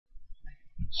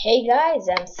Hey guys,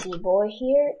 MC Boy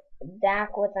here,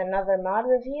 back with another mod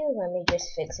review. Let me just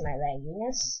fix my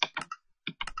lagginess.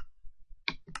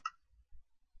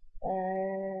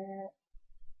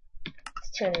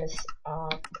 Let's turn this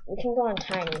off. We can go on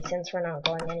tiny since we're not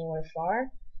going anywhere far.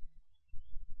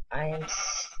 I am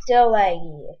still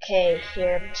laggy. Okay,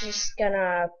 here, I'm just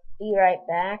gonna be right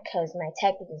back because my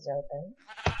tech is open.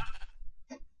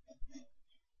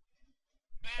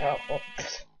 Oh,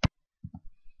 whoops.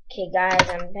 Okay guys,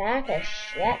 I'm back.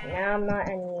 Now I'm not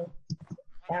any,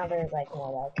 now there's like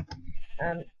more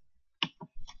like,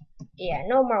 yeah,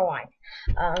 no more wine.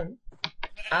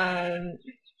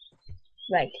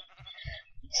 Right.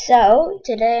 So,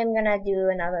 today I'm gonna do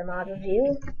another mod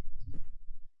review,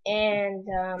 and,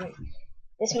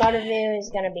 this mod review is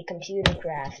gonna be computer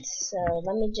craft. So,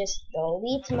 let me just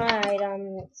delete my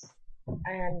items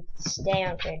and stay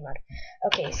on trade mode.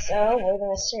 Okay, so, we're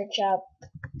gonna search up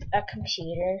a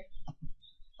computer.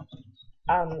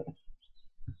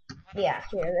 Yeah,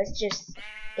 here, let's just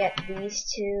get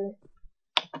these two.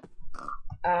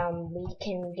 We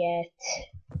can get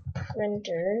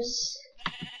printers.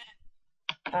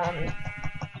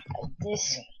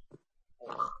 This,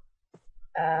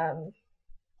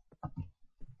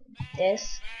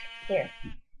 disk, here,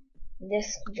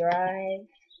 disk drive,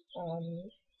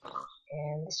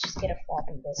 and let's just get a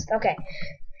floppy disk. Okay,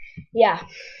 yeah,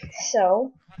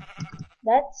 so,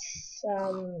 let's,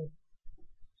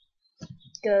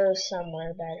 go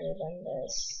somewhere better than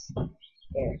this.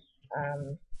 Here,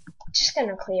 just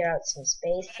gonna clear out some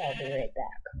space, I'll be right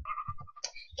back.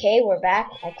 Okay, we're back.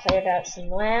 I cleared out some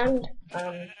land.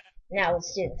 Now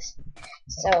let's do this.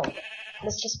 So,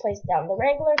 let's just place down the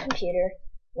regular computer.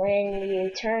 When you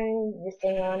turn the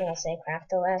thing on, it'll say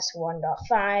CraftOS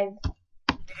 1.5,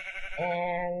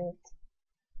 and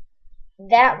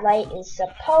that light is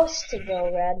supposed to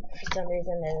go red. For some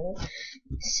reason it isn't.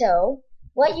 So,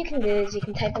 what you can do is you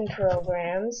can type in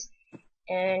programs,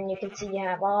 and you can see you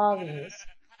have all these.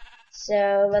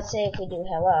 So, let's say if we do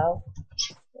hello,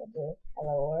 we'll do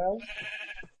hello world.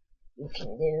 You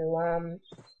can do,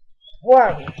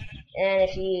 worm. And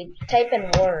if you type in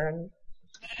worm,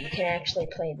 you can actually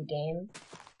play the game.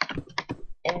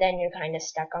 And then you're kind of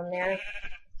stuck on there.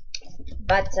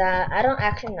 But, I don't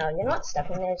actually know. You're not stuck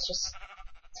on there, it's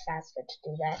faster to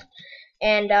do that.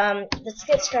 And, let's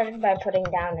get started by putting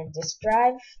down a disk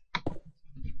drive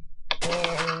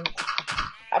and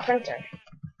a printer.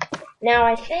 Now,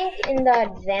 I think in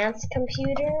the advanced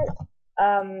computer,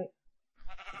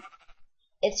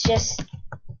 it's just,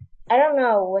 I don't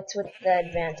know what's with the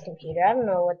advanced computer. I don't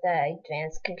know what the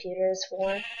advanced computer is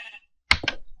for.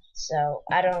 So,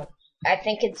 I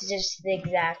think it's just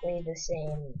exactly the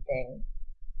same thing.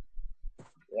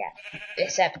 Yeah,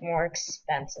 except more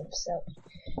expensive, so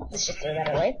let's just throw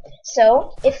that away.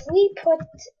 So, if we put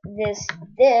this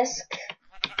disk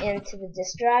into the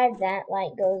disk drive, that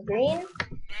light goes green,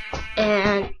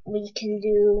 and we can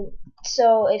do,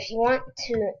 so if you want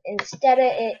to, instead of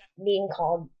it being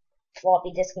called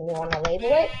floppy disk and you want to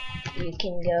label it, you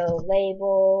can go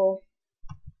label,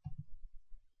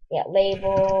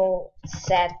 label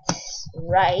set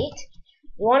right.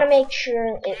 You want to make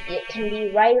sure it can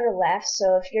be right or left,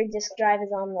 so if your disk drive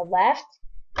is on the left,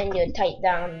 then you type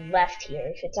down left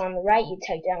here. If it's on the right, you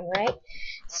type down right.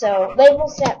 So, label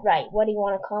set right. What do you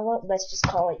want to call it? Let's just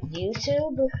call it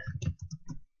YouTube.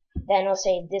 Then it'll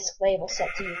say disk label set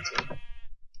to YouTube.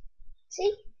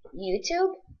 See?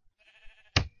 YouTube.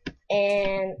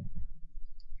 And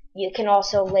you can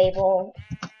also label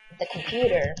the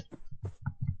computer.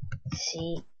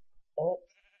 See? Oh,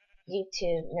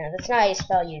 YouTube. No, that's not how you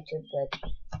spell YouTube, but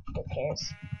who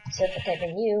cares? So if I type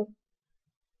in U,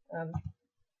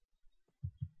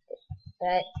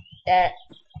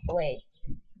 wait.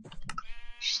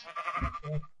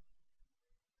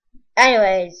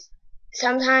 Anyways,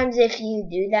 sometimes if you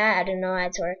do that, I don't know how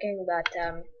it's working, but,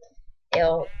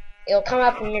 it'll come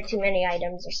up when you're too many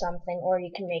items or something, or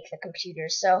you can make the computer.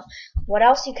 So, what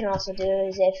else you can also do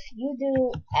is if you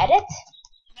do edit,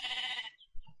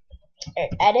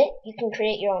 you can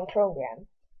create your own program.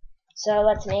 So,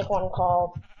 let's make one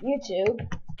called YouTube,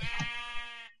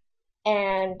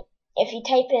 and if you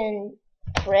type in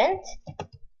print,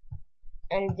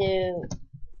 and do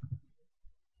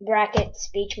bracket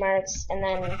speech marks, and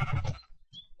then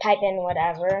type in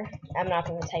whatever, I'm not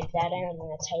going to type that in, I'm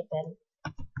going to type in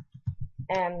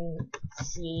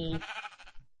MC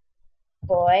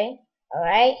Boy,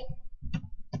 alright?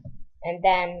 And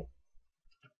then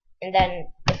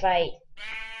if I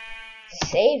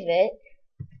save it,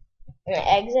 and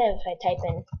exit, if I type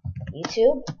in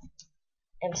YouTube,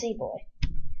 MC Boy.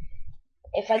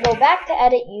 if I go back to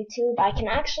edit YouTube, I can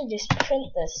actually just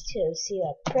print this too. See,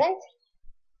 like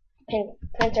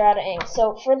printer out of ink.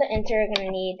 So for the enter, you're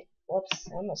gonna need. Whoops,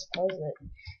 I almost closed it.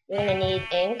 You're gonna need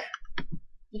ink.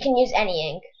 You can use any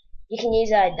ink. You can use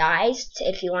dyes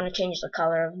if you want to change the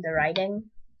color of the writing.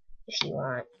 If you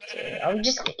want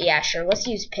to, yeah, sure. Let's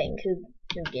use pink. Who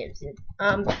gives it?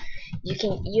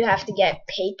 You have to get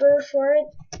paper for it,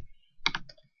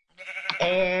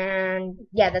 and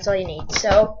yeah, that's all you need.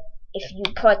 So if you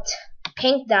put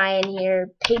pink dye in here,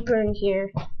 paper in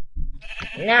here.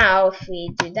 Now if we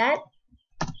do that,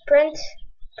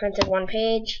 printed one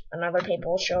page, another paper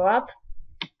will show up.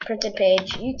 Printed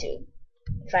page, YouTube.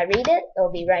 If I read it,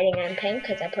 it'll be writing in pink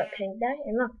because I put pink dye,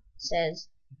 and look, it says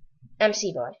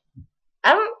MC Boy.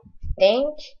 I don't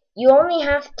think you only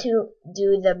have to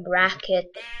do the bracket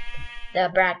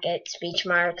speech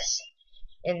marks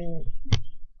and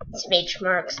speech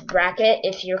marks bracket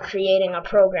if you're creating a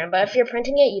program, but if you're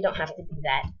printing it, you don't have to do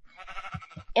that.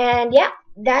 And yeah,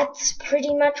 that's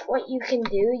pretty much what you can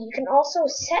do. You can also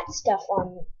set stuff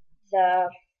on the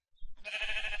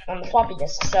floppy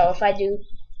disk. So if I do,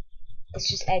 let's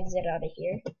just exit out of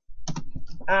here.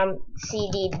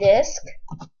 CD disk,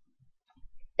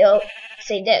 it'll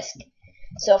say disk.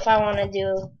 So if I want to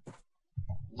do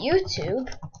YouTube,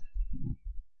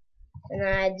 and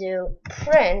I do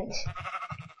print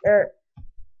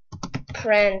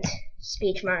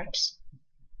speech marks,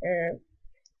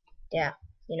 yeah,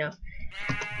 you know,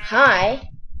 hi,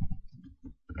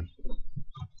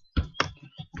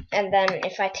 and then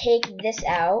if I take this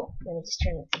out, let me just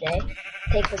turn it today,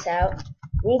 take this out,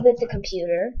 reboot the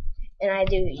computer, and I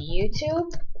do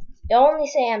YouTube, it'll only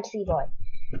say MC Boy.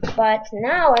 But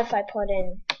now if I put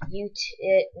in if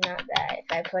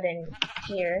I put in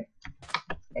here,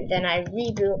 and then I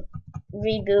reboot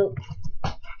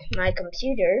my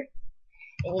computer,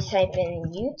 and you type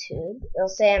in YouTube, it'll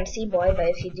say MC Boy, but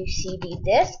if you do CD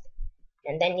disk,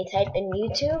 and then you type in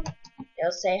YouTube,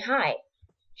 it'll say hi,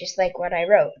 just like what I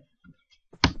wrote.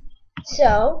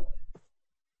 So,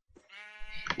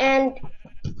 and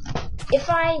if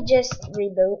I just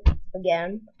reboot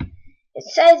again, it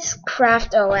says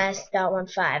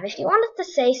CraftOS.15. If you wanted to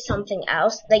say something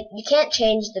else, like you can't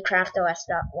change the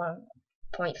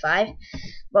CraftOS.1.5,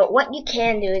 but what you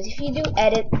can do is if you do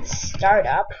edit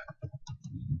startup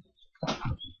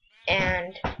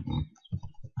and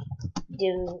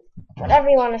do whatever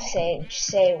you want to say, just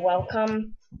say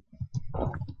welcome,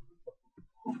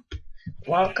 and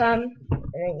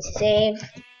then you save,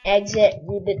 exit,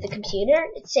 reboot the computer.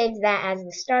 It saves that as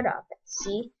the startup.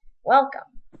 See, welcome.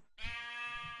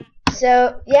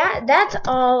 So yeah, that's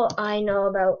all I know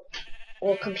about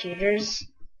computers.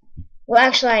 Well,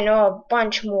 actually, I know a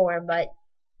bunch more, but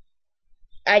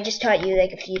I just taught you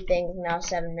like a few things. Now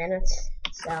 7 minutes.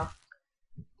 So,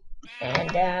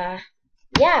 and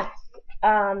yeah,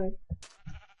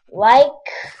 like,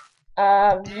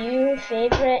 view,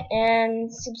 favorite,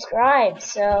 and subscribe.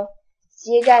 So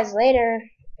see you guys later,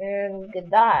 and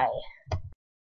goodbye.